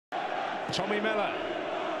Tommy Miller.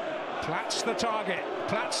 Platt's the target.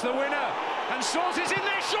 Platt's the winner. And Swords is in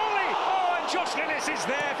there, surely! Oh, and Josh Lillis is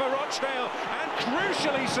there for Rochdale, and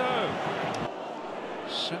crucially so.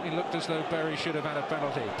 Certainly looked as though Berry should have had a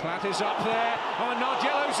penalty. Platt is up there. Oh,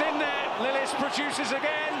 Nardiello's in there. Lillis produces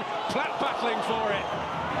again. Platt battling for it.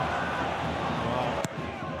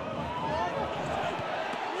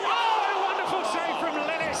 Oh, a wonderful save from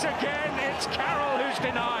Lillis again. It's Carroll who's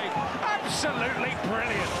denied. Absolutely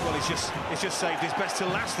brilliant. Well, he's just saved his best to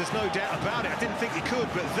last. There's no doubt about it. I didn't think he could,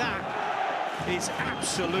 but that is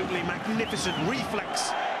absolutely magnificent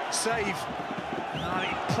reflex save. And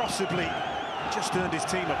he possibly just earned his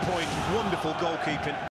team a point. Wonderful goalkeeping.